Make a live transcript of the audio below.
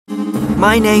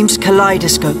My name's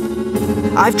Kaleidoscope.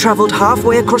 I've travelled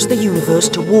halfway across the universe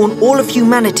to warn all of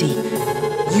humanity.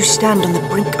 You stand on the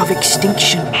brink of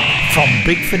extinction. From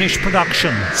Big Finish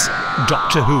Productions,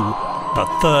 Doctor Who, The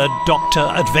Third Doctor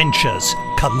Adventures,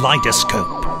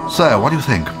 Kaleidoscope. So, what do you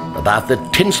think? About the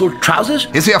tinsel trousers?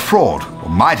 Is he a fraud, or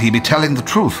might he be telling the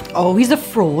truth? Oh, he's a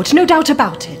fraud, no doubt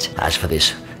about it. As for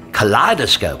this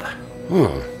kaleidoscope...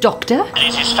 Doctor?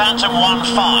 This is Phantom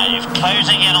 1-5,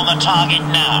 closing in on the target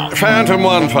now. Phantom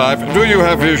 1-5, do you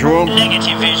have visual?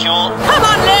 Negative visual. Come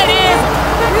on, ladies!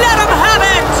 Let them have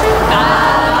it!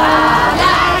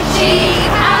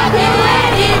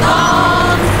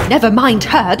 Never mind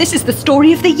her, this is the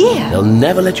story of the year. They'll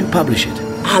never let you publish it.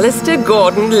 Alistair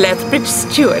Gordon Lethbridge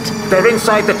Stewart. They're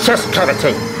inside the chest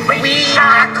cavity. We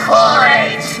are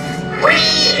coherent. We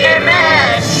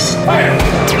emerge.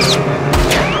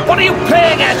 What are you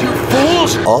playing at, you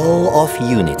fools? All of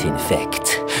unit, in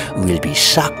fact, will be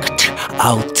sucked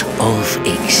out of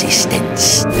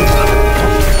existence.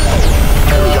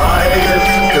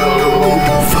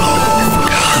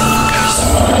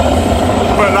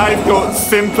 But they've got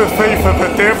sympathy for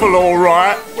the devil, all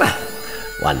right.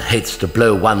 One hates to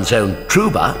blow one's own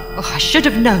tuba. Oh, I should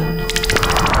have known.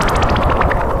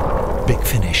 Big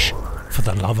Finish, for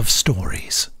the love of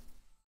stories.